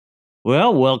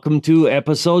Well, welcome to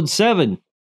episode 7.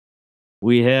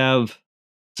 We have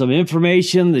some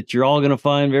information that you're all going to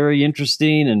find very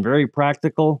interesting and very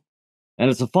practical. And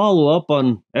it's a follow-up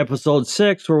on episode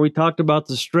 6, where we talked about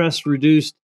the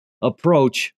stress-reduced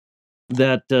approach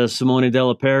that Simone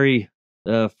Della Peri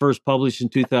first published in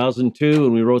 2002,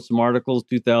 and we wrote some articles,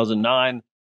 2009,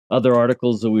 other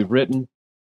articles that we've written.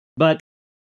 But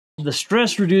the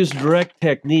stress-reduced direct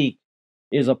technique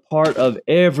is a part of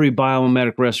every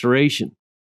biomimetic restoration.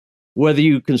 Whether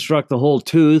you construct the whole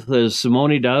tooth, as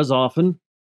Simone does often,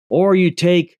 or you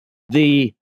take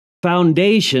the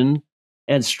foundation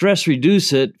and stress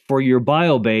reduce it for your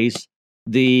bio base,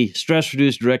 the stress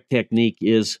reduced direct technique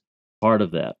is part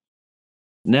of that.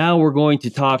 Now we're going to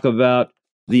talk about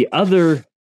the other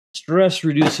stress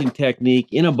reducing technique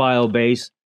in a bio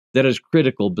base that is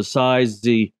critical besides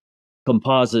the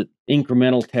composite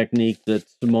incremental technique that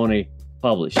Simone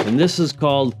published. And this is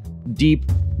called deep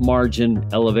margin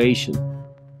elevation.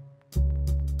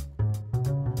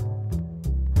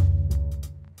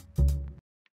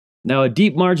 Now, a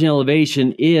deep margin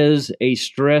elevation is a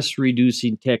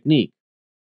stress-reducing technique.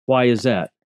 Why is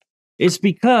that? It's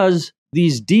because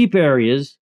these deep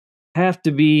areas have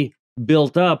to be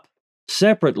built up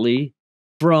separately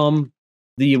from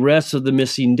the rest of the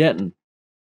missing dentin.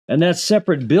 And that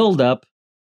separate buildup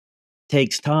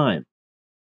takes time.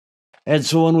 And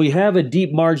so when we have a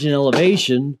deep margin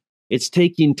elevation, it's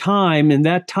taking time, and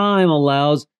that time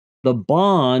allows the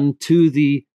bond to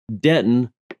the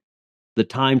dentin the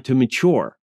time to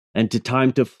mature and to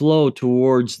time to flow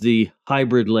towards the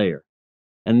hybrid layer.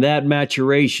 And that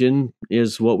maturation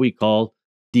is what we call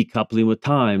decoupling with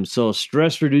time. So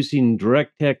stress-reducing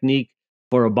direct technique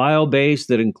for a bio base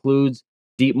that includes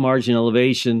deep margin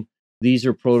elevation, these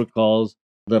are protocols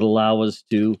that allow us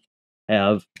to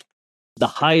have the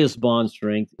highest bond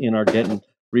strength in our dentin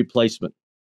replacement.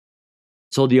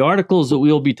 So the articles that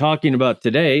we'll be talking about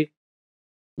today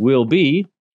will be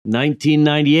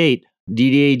 1998,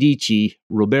 Dietschi,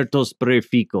 Roberto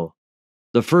Spreafico,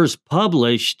 the first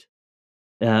published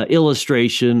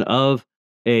illustration of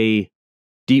a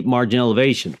deep margin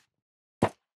elevation.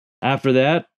 After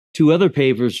that, 2 other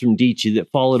papers from Dietschi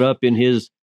that followed up in his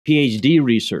PhD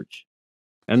research.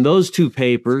 And those 2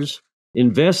 papers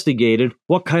investigated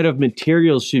what kind of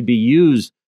materials should be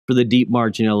used for the deep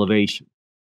margin elevation.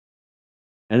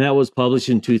 And that was published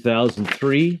in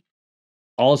 2003.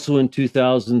 Also in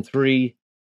 2003,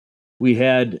 we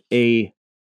had a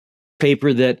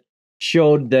paper that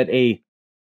showed that a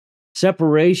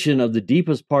separation of the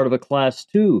deepest part of a class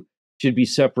 2 should be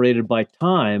separated by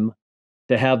time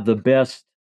to have the best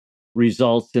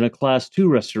results in a class 2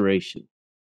 restoration.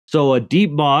 So a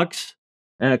deep box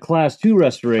and a class 2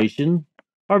 restoration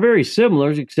are very similar,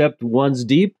 except one's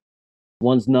deep,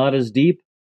 one's not as deep,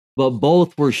 but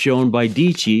both were shown by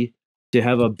Dietschi to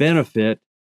have a benefit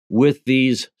with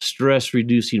these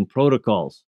stress-reducing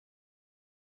protocols.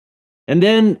 And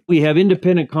then we have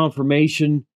independent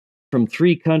confirmation from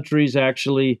 3 countries,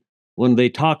 actually, when they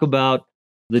talk about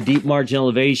the deep margin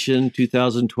elevation.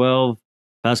 2012,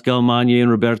 Pascal Magne and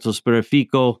Roberto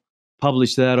Spreafico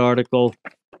published that article.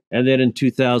 And then in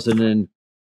 2014,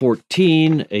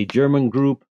 a German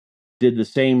group did the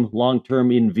same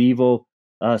long-term in vivo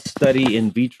study, in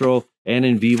vitro and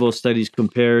in vivo studies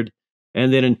compared.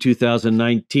 And then in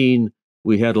 2019,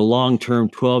 we had a long-term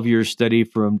 12-year study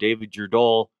from David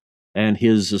Gerdol and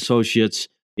his associates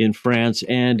in France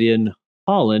and in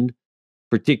Holland,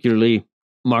 particularly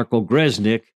Marko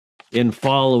Gresnik, in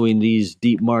following these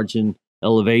deep margin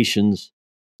elevations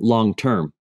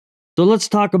long-term. So let's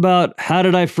talk about, how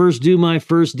did I first do my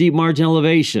first deep margin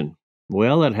elevation?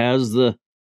 Well, it has the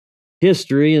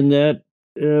history in that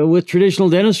with traditional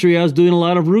dentistry, I was doing a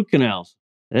lot of root canals.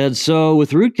 And so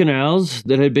with root canals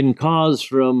that had been caused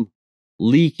from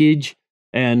leakage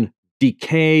and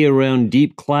decay around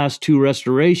deep class 2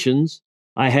 restorations,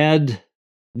 I had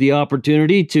the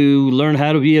opportunity to learn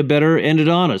how to be a better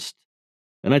endodontist.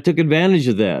 And I took advantage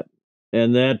of that.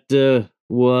 And that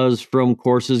was from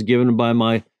courses given by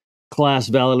my class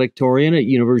valedictorian at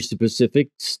University Pacific,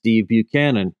 Steve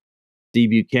Buchanan. Steve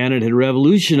Buchanan had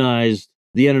revolutionized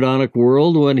the endodontic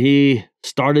world when he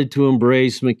started to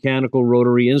embrace mechanical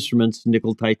rotary instruments,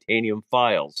 nickel titanium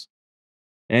files.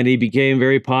 And he became a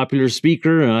very popular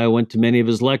speaker, and I went to many of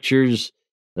his lectures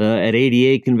at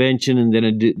ADA convention, and then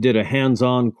I did a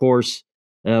hands-on course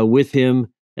with him.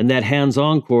 And that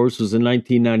hands-on course was in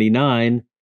 1999,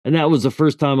 and that was the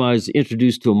first time I was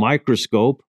introduced to a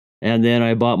microscope. And then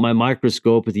I bought my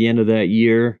microscope at the end of that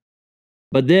year.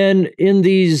 But then in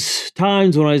these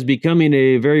times when I was becoming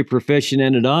a very proficient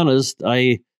endodontist,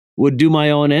 I would do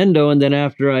my own endo. And then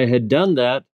after I had done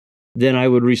that, then I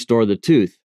would restore the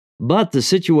tooth. But the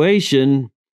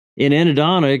situation in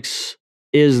endodontics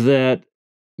is that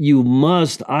you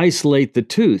must isolate the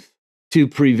tooth to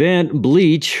prevent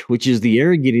bleach, which is the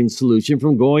air-getting solution,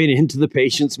 from going into the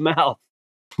patient's mouth,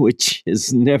 which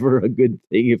is never a good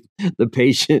thing if the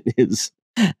patient is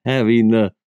having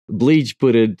bleach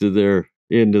put into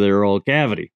their oral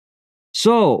cavity.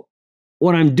 So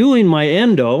when I'm doing my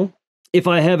endo, if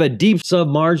I have a deep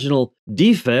submarginal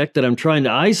defect that I'm trying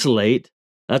to isolate,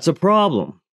 that's a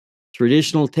problem.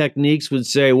 Traditional techniques would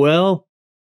say, well,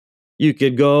 you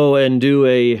could go and do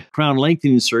a crown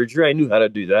lengthening surgery. I knew how to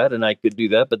do that, and I could do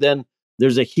that, but then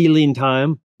there's a healing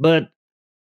time. But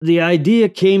the idea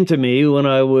came to me when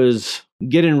I was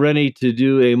getting ready to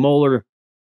do a molar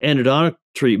endodontic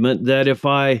treatment that if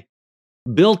I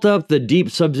built up the deep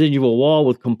subgingival wall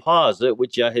with composite,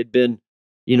 which I had been,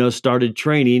 started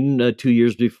training 2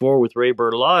 years before with Ray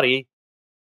Bertolotti,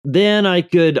 then I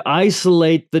could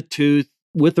isolate the tooth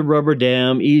with a rubber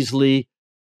dam easily,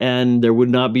 and there would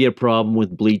not be a problem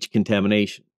with bleach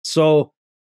contamination. So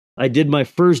I did my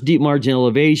first deep margin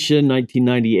elevation,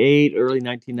 1998, early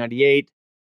 1998,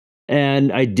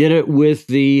 and I did it with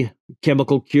the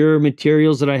chemical cure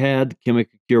materials that I had, the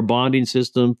chemical cure bonding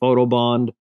system, Photobond,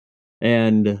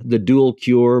 and the dual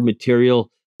cure material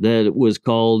that was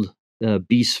called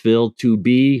Biofilm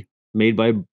 2B, made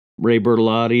by Ray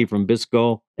Bertolotti from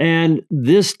Bisco. And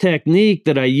this technique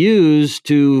that I used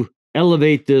to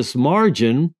elevate this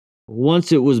margin,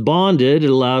 once it was bonded, it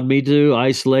allowed me to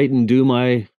isolate and do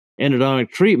my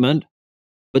endodontic treatment.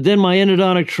 But then my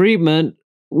endodontic treatment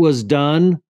was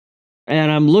done,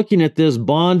 and I'm looking at this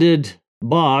bonded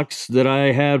box that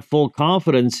I had full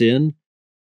confidence in,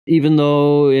 even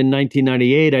though in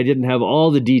 1998 I didn't have all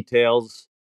the details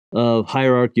of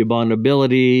hierarchy of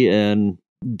bondability and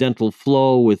dental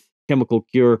flow with chemical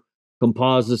cure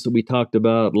composites that we talked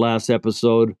about last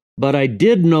episode. But I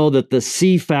did know that the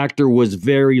C factor was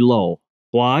very low.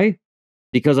 Why?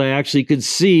 Because I actually could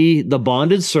see the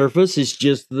bonded surface is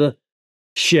just the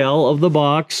shell of the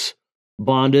box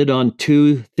bonded on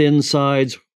two thin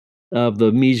sides of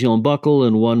the mesial and buccal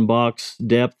and one box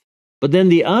depth. But then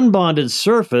the unbonded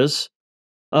surface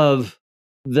of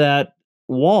that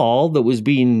wall that was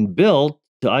being built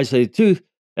to isolate the tooth,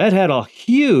 that had a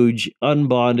huge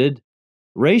unbonded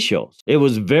ratio. It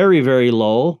was very, very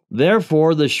low.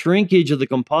 Therefore, the shrinkage of the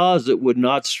composite would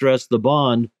not stress the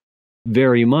bond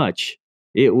very much.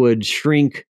 It would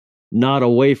shrink not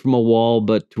away from a wall,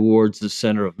 but towards the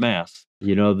center of mass.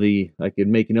 I could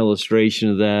make an illustration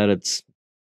of that. It's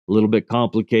a little bit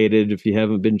complicated if you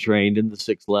haven't been trained in the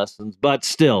 6 lessons, but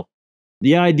still,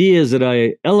 the idea is that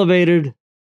I elevated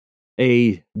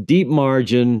a deep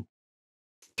margin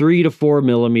 3 to 4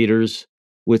 millimeters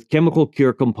with chemical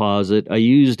cure composite. I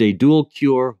used a dual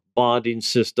cure bonding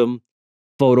system,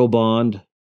 Photobond.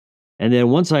 And then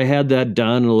once I had that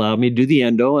done, it allowed me to do the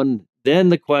endo. And then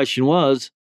the question was,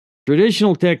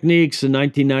 traditional techniques in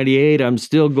 1998, I'm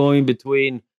still going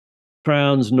between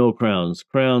crowns, no crowns,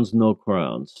 crowns, no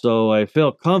crowns. So I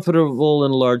felt comfortable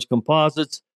in large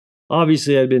composites.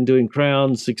 Obviously, I'd been doing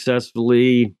crowns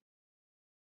successfully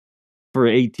for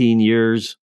 18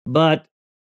 years. But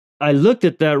I looked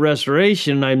at that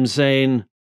restoration and I'm saying,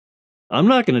 I'm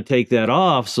not going to take that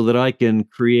off so that I can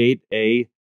create a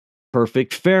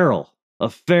perfect ferrule. A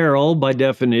ferrule, by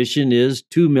definition, is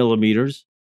 2 millimeters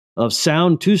of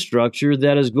sound tooth structure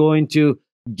that is going to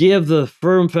give the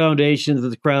firm foundation that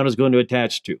the crown is going to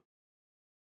attach to.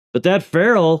 But that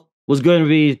ferrule was going to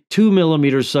be 2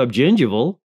 millimeters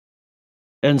subgingival.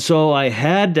 And so I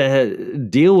had to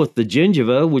deal with the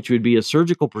gingiva, which would be a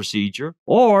surgical procedure.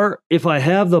 Or if I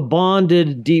have the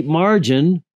bonded deep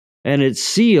margin and it's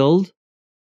sealed,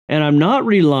 and I'm not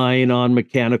relying on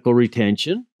mechanical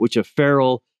retention, which a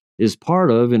ferrule is part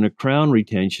of in a crown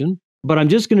retention, but I'm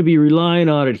just going to be relying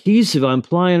on adhesive. I'm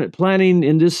planning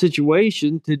in this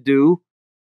situation to do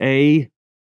a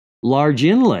large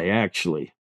inlay,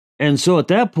 actually. And so at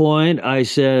that point, I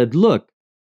said, look,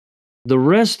 the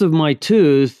rest of my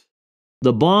tooth,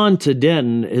 the bond to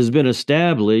dentin has been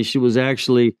established. It was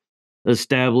actually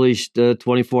established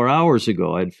 24 hours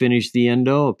ago. I'd finished the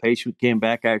endo. A patient came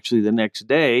back actually the next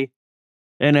day,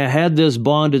 and I had this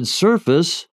bonded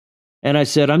surface, and I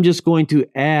said, I'm just going to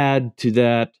add to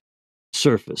that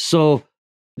surface. So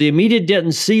the immediate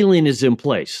dentin sealing is in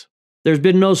place. There's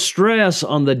been no stress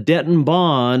on the dentin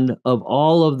bond of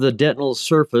all of the dental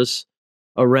surface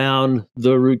around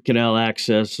the root canal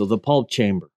access of the pulp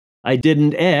chamber. I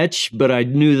didn't etch, but I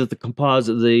knew that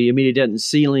the immediate dentin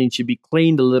sealing should be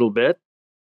cleaned a little bit.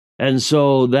 And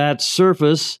so that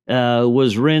surface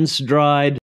was rinsed,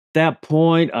 dried. At that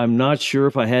point, I'm not sure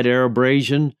if I had air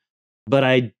abrasion. but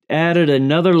I added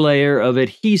another layer of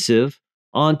adhesive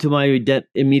onto my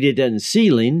immediate detent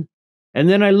sealing. And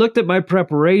then I looked at my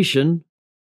preparation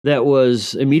that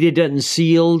was immediate detent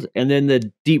sealed, and then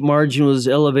the deep margin was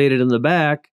elevated in the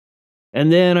back.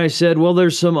 And then I said, well,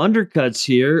 there's some undercuts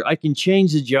here. I can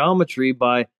change the geometry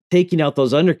by taking out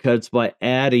those undercuts by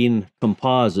adding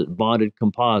composite, bonded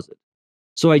composite.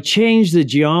 So I changed the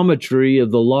geometry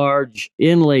of the large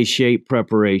inlay shape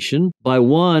preparation by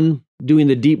one, doing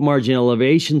the deep margin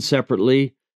elevation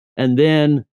separately, and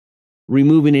then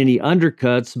removing any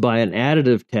undercuts by an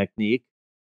additive technique.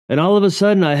 And all of a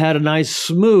sudden, I had a nice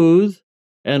smooth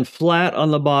and flat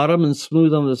on the bottom and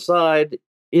smooth on the side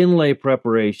inlay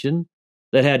preparation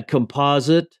that had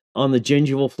composite on the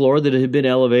gingival floor that had been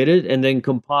elevated, and then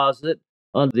composite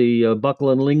on the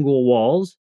buccal and lingual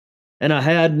walls. And I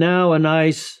had now a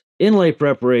nice inlay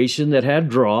preparation that had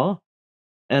draw.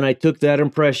 And I took that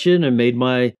impression and made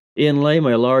my inlay,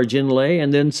 my large inlay,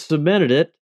 and then cemented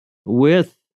it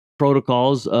with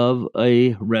protocols of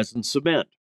a resin cement.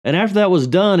 And after that was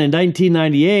done in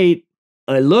 1998,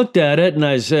 I looked at it and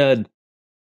I said,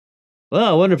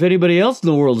 well, I wonder if anybody else in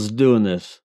the world is doing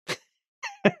this.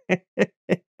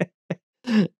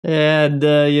 And,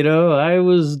 I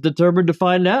was determined to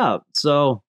find out.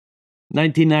 So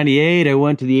 1998, I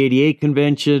went to the 88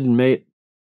 convention and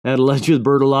had lunch with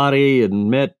Bertolotti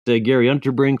and met Gary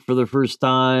Unterbrink for the first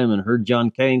time and heard John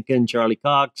Kankin, Charlie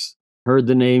Cox, heard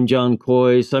the name John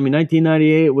Coy. So,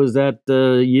 1998 was that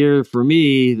year for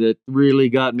me that really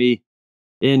got me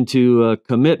into a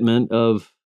commitment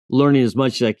of learning as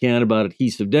much as I can about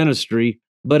adhesive dentistry.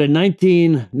 But in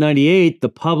 1998, the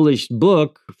published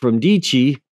book from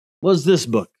Dietschi was this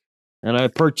book. And I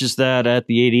purchased that at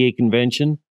the 88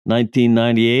 convention,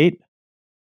 1998.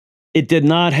 It did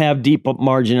not have deep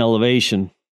margin elevation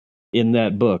in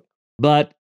that book,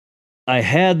 but I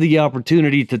had the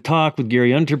opportunity to talk with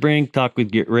Gary Unterbrink, talk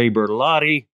with Ray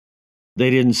Bertolotti. They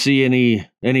didn't see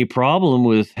any problem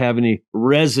with having a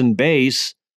resin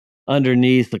base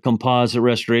underneath the composite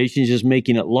restoration, just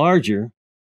making it larger.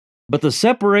 But the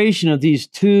separation of these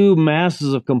two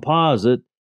masses of composite,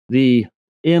 the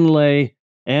inlay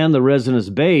and the resinous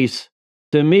base,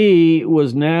 to me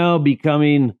was now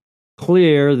becoming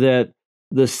clear that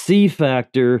the C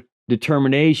factor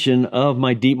determination of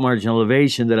my deep margin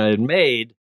elevation that I had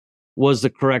made was the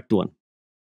correct one.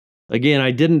 Again,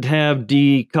 I didn't have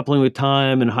decoupling with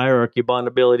time and hierarchy of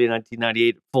bondability in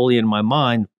 1998 fully in my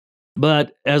mind,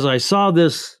 but as I saw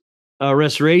this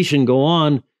restoration go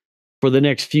on for the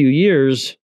next few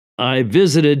years, I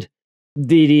visited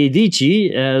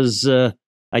Dietschi as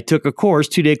I took a course,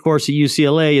 2-day course at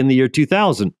UCLA in the year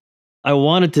 2000. I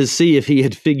wanted to see if he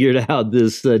had figured out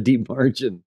this deep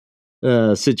margin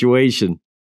situation.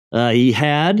 He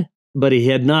had, but he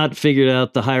had not figured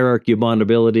out the hierarchy of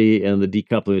bondability and the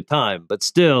decoupling of time. But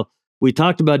still, we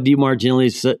talked about deep margin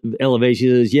elevation.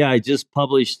 He says, yeah, I just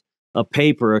published a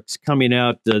paper. It's coming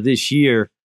out this year,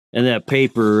 and that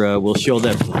paper will show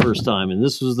that for the first time. And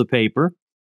this was the paper.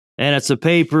 And it's a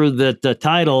paper that the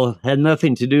title had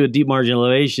nothing to do with deep margin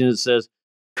elevation. It says,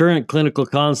 Current Clinical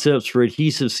Concepts for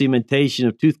Adhesive Cementation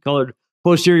of Tooth-Colored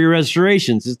Posterior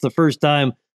Restorations. It's the first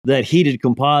time that heated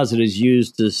composite is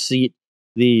used to seat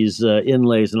these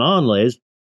inlays and onlays.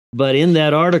 But in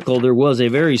that article, there was a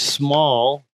very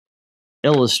small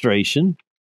illustration.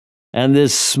 And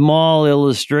this small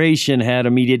illustration had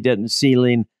immediate detent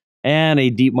sealing and a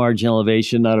deep margin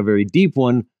elevation, not a very deep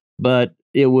one, but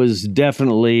it was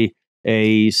definitely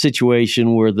a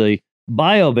situation where the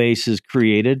biobase is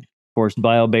created. Of course,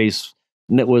 biobase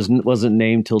wasn't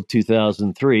named till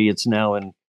 2003. It's now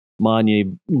in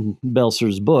Manye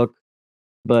Belser's book.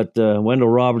 But Wendell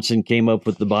Robertson came up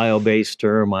with the biobase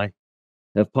term. I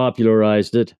have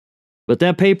popularized it. But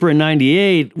that paper in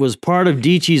 98 was part of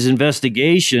Dietschi's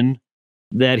investigation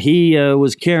that he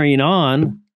was carrying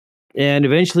on, and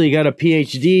eventually he got a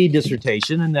PhD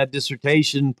dissertation, and that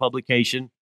dissertation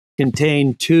publication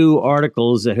contained 2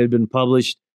 articles that had been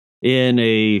published in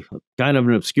a kind of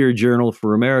an obscure journal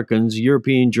for Americans,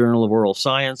 European Journal of Oral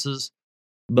Sciences.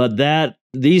 But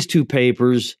these 2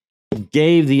 papers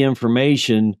gave the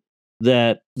information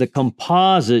that the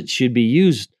composite should be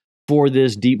used for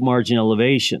this deep margin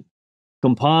elevation.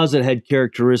 Composite had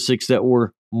characteristics that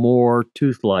were more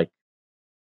tooth-like.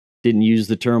 Didn't use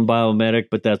the term biomimetic,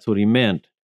 but that's what he meant.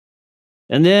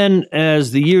 And then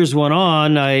as the years went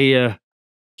on, I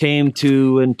came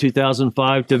to, in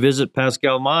 2005, to visit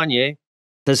Pascal Manye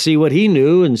to see what he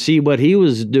knew and see what he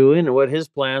was doing and what his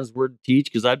plans were to teach,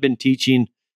 because I've been teaching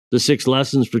the 6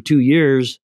 lessons for 2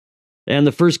 years. And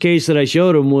the first case that I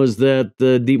showed him was that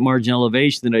the deep margin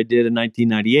elevation that I did in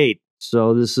 1998.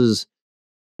 So this is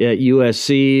at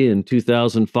USC in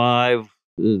 2005.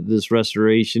 This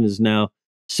restoration is now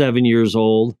 7 years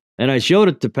old. And I showed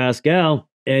it to Pascal,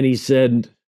 and he said,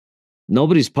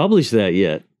 nobody's published that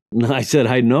yet. And I said,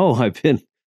 I know. I've been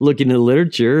looking at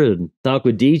literature and talked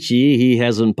with Dietschi. He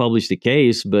hasn't published a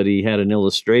case, but he had an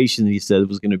illustration that he said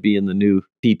was going to be in the new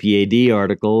PPAD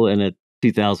article. And at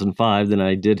 2005, then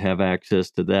I did have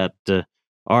access to that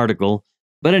article.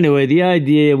 But anyway, the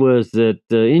idea was that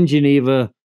in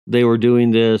Geneva, they were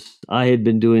doing this. I had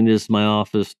been doing this. My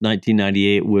office,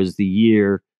 1998 was the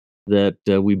year that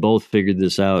we both figured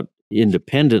this out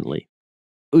independently.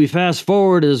 We fast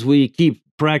forward as we keep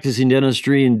practicing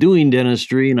dentistry and doing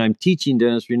dentistry, and I'm teaching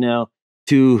dentistry now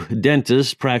to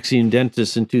dentists, practicing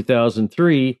dentists in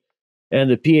 2003,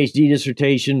 and the PhD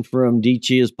dissertation from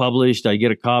Dietschi is published. I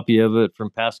get a copy of it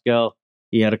from Pascal.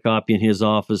 He had a copy in his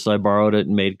office. I borrowed it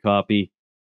and made a copy.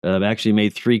 Actually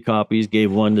made 3 copies,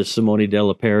 gave one to Simone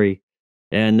Della Peri,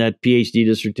 and that PhD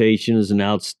dissertation is an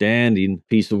outstanding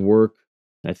piece of work.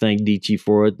 I thank Dietschi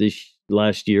for it this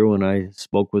last year when I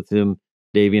spoke with him.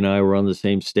 Davey and I were on the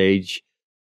same stage,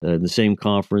 the same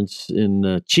conference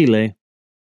in Chile.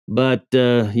 But,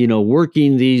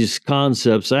 working these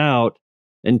concepts out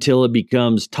until it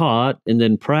becomes taught and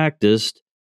then practiced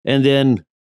and then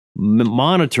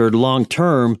monitored long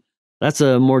term, that's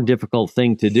a more difficult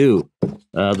thing to do.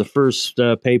 The first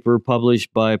paper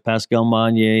published by Pascal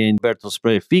Magnier and Berto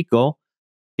Spreafico,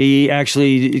 he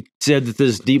actually said that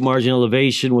this deep margin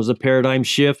elevation was a paradigm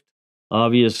shift.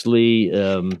 Obviously,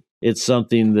 it's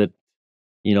something that,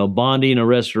 bonding a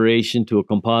restoration to a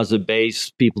composite base,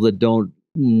 people that don't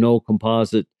know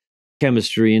composite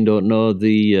chemistry and don't know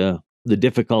the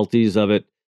difficulties of it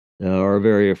are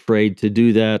very afraid to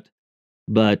do that.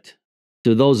 But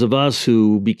to those of us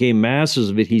who became masters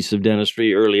of adhesive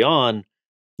dentistry early on,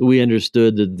 we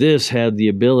understood that this had the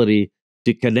ability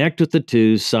to connect with the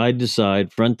two side to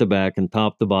side, front to back, and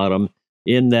top to bottom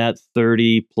in that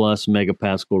 30 plus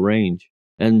megapascal range.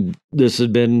 And this has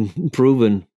been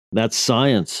proven. That's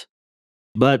science.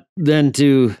 But then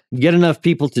to get enough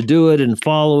people to do it and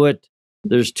follow it,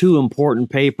 there's 2 important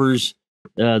papers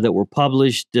that were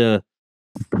published.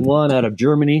 One out of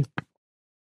Germany,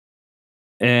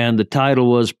 and the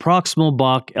title was Proximal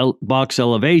Box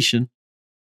Elevation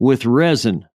with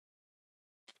Resin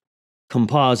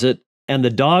Composite and the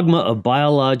Dogma of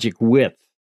Biologic Width,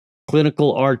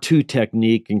 Clinical R2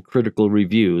 Technique and Critical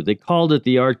Review. They called it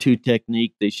the R2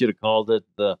 Technique. They should have called it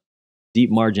the Deep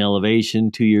Margin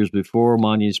Elevation 2 years before.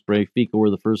 Magnier and Spreafico were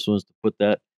the first ones to put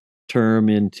that term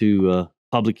into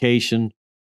publication.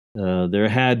 There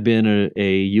had been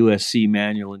a USC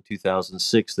manual in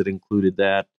 2006 that included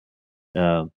that.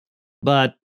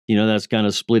 But, that's kind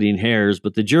of splitting hairs.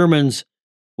 But the Germans,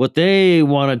 what they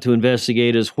wanted to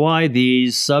investigate is why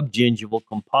these subgingival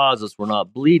composites were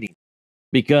not bleeding.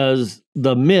 Because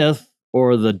the myth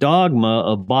or the dogma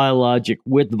of biologic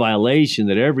width violation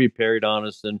that every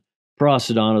periodontist and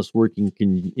prosthodontist working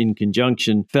in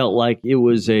conjunction felt like it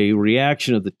was a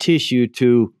reaction of the tissue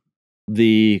to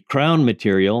the crown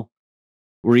material,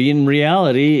 where in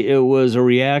reality, it was a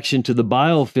reaction to the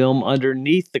biofilm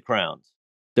underneath the crowns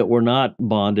that were not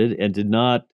bonded and did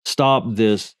not stop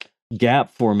this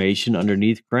gap formation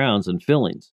underneath crowns and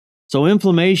fillings. So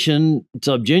inflammation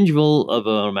subgingival of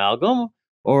an amalgam,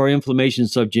 or inflammation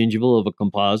subgingival of a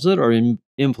composite, or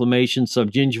inflammation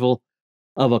subgingival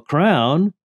of a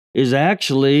crown is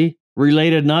actually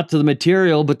related not to the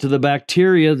material, but to the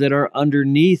bacteria that are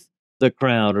underneath the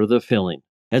crown or the filling.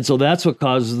 And so that's what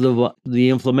causes the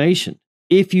inflammation.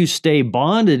 If you stay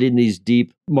bonded in these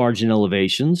deep margin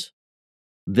elevations,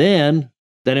 then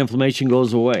that inflammation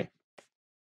goes away.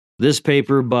 This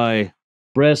paper by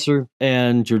Bresser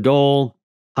and Jerdol,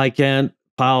 Heikant,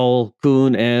 Powell,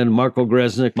 Kuhn, and Marco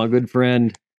Gresnik, my good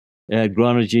friend at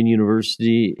Groningen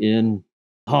University in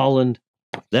Holland.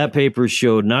 That paper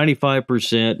showed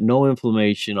 95% no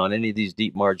inflammation on any of these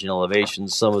deep margin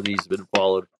elevations. Some of these have been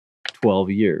followed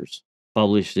 12 years,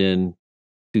 published in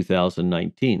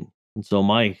 2019. And so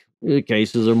my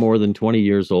cases are more than 20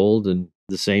 years old, and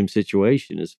the same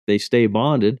situation is they stay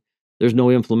bonded. There's no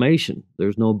inflammation.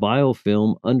 There's no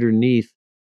biofilm underneath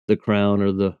the crown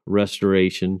or the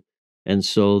restoration. And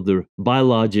so the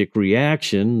biologic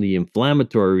reaction, the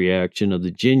inflammatory reaction of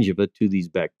the gingiva to these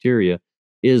bacteria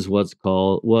is what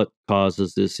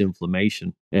causes this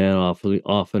inflammation, and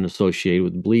often associated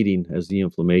with bleeding, as the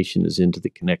inflammation is into the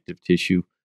connective tissue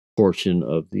portion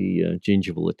of the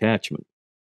gingival attachment.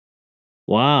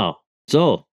 Wow.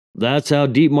 So that's how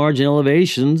deep margin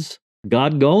elevations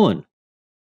got going.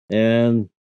 And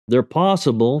they're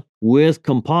possible with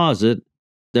composite.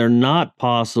 They're not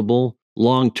possible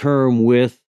long-term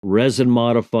with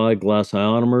resin-modified glass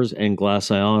ionomers and glass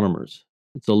ionomers.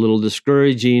 It's a little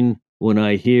discouraging when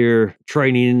I hear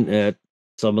training at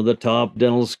some of the top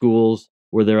dental schools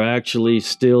where they're actually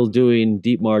still doing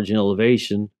deep margin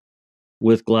elevation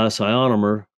with glass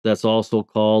ionomer. That's also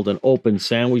called an open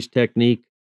sandwich technique.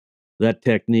 That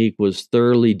technique was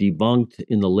thoroughly debunked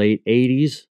in the late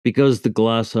 80s because the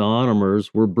glass ionomers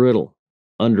were brittle.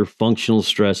 Under functional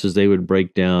stresses, they would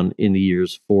break down in the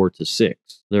years 4 to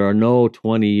 6. There are no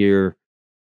 20-year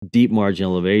deep margin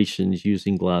elevations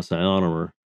using glass ionomer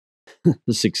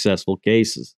successful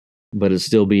cases, but it's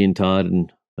still being taught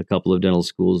in a couple of dental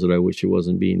schools that I wish it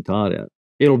wasn't being taught at.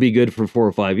 It'll be good for 4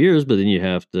 or 5 years, but then you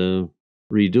have to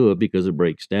redo it because it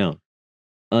breaks down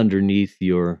underneath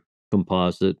your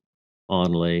composite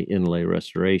onlay inlay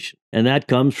restoration. And that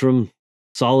comes from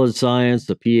solid science,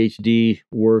 the PhD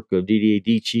work of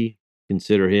Dietschi.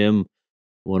 Consider him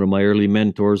one of my early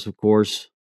mentors, of course.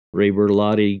 Ray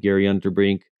Bertolotti, Gary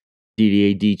Unterbrink,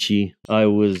 Dietschi. I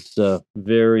was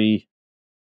very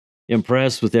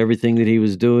impressed with everything that he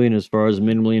was doing as far as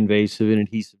minimally invasive and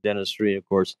adhesive dentistry. Of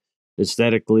course,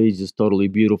 aesthetically, just totally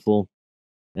beautiful.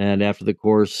 And after the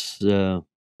course,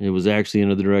 it was actually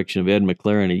under the direction of Ed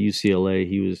McLaren at UCLA.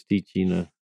 He was teaching a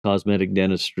cosmetic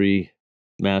dentistry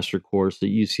master course at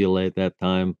UCLA at that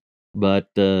time.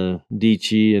 But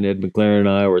Dietschi and Ed McLaren and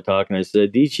I were talking. I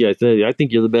said, Dietschi, I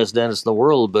think you're the best dentist in the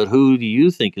world, but who do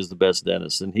you think is the best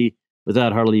dentist? And he,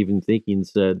 without hardly even thinking,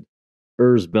 said,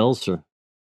 Urs Belser.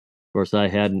 Of course, I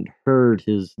hadn't heard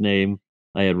his name.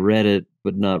 I had read it,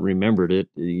 but not remembered it.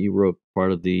 He wrote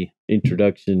part of the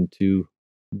introduction to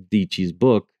Dietschi's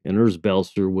book, and Urs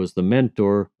Belser was the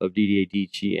mentor of Didier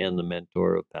Dietschi and the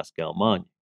mentor of Pascal Magne.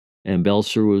 And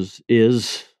Belser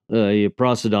is a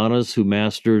prosthodontist who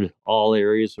mastered all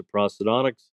areas of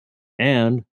prosthodontics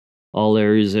and all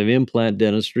areas of implant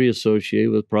dentistry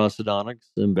associated with prosthodontics.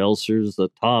 And Belser's the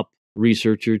top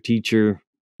researcher, teacher,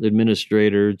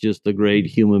 administrator, just a great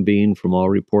human being from all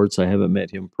reports. I haven't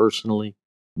met him personally.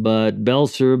 But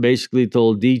Belser basically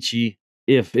told Dietschi,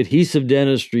 if adhesive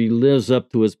dentistry lives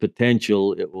up to its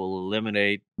potential, it will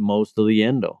eliminate most of the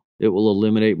endo. It will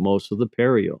eliminate most of the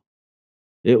perio.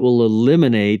 It will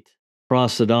eliminate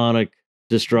prosthodontic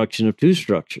destruction of tooth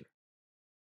structure.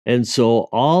 And so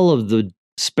all of the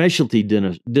specialty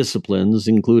disciplines,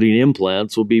 including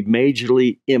implants, will be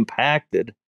majorly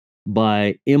impacted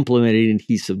by implementing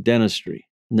adhesive dentistry.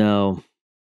 Now,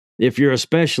 if you're a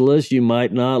specialist, you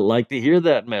might not like to hear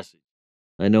that message.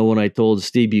 I know when I told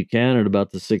Steve Buchanan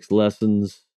about the 6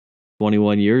 lessons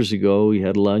 21 years ago, we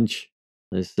had lunch.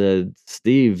 I said,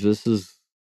 Steve, this is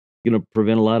going to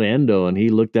prevent a lot of endo. And he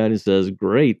looked at it and says,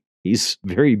 great. He's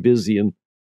very busy in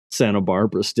Santa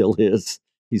Barbara, still is.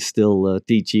 He's still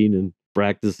teaching and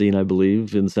practicing, I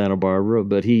believe, in Santa Barbara.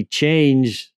 But he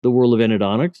changed the world of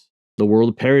endodontics. The world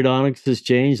of periodontics has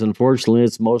changed. Unfortunately,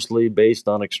 it's mostly based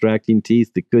on extracting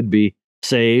teeth that could be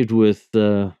saved with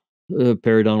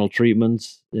periodontal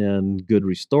treatments and good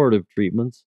restorative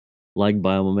treatments like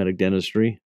biomimetic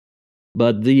dentistry.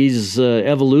 But these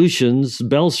evolutions,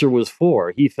 Belser was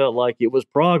for. He felt like it was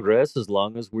progress as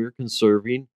long as we were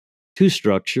conserving tooth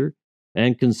structure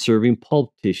and conserving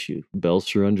pulp tissue.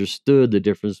 Belser understood the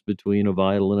difference between a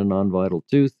vital and a non-vital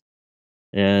tooth.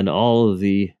 And all of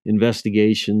the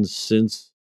investigations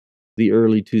since the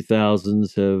early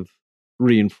 2000s have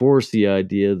reinforced the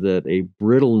idea that a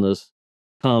brittleness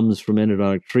comes from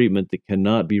endodontic treatment that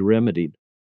cannot be remedied.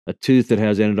 A tooth that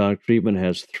has endodontic treatment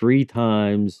has 3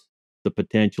 times the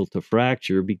potential to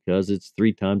fracture because it's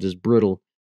 3 times as brittle,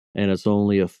 and it's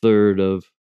only a third of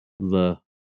the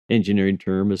engineering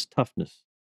term is toughness.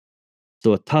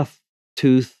 So a tough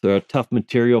tooth or a tough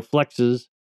material flexes,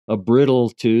 a brittle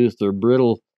tooth or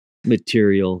brittle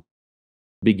material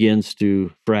begins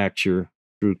to fracture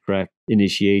through crack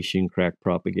initiation, crack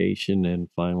propagation, and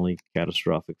finally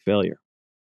catastrophic failure.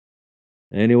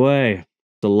 Anyway,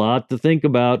 it's a lot to think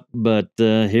about, but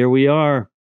here we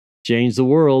are. Change the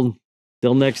world.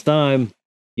 Till next time,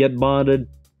 get bonded,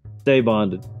 stay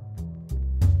bonded.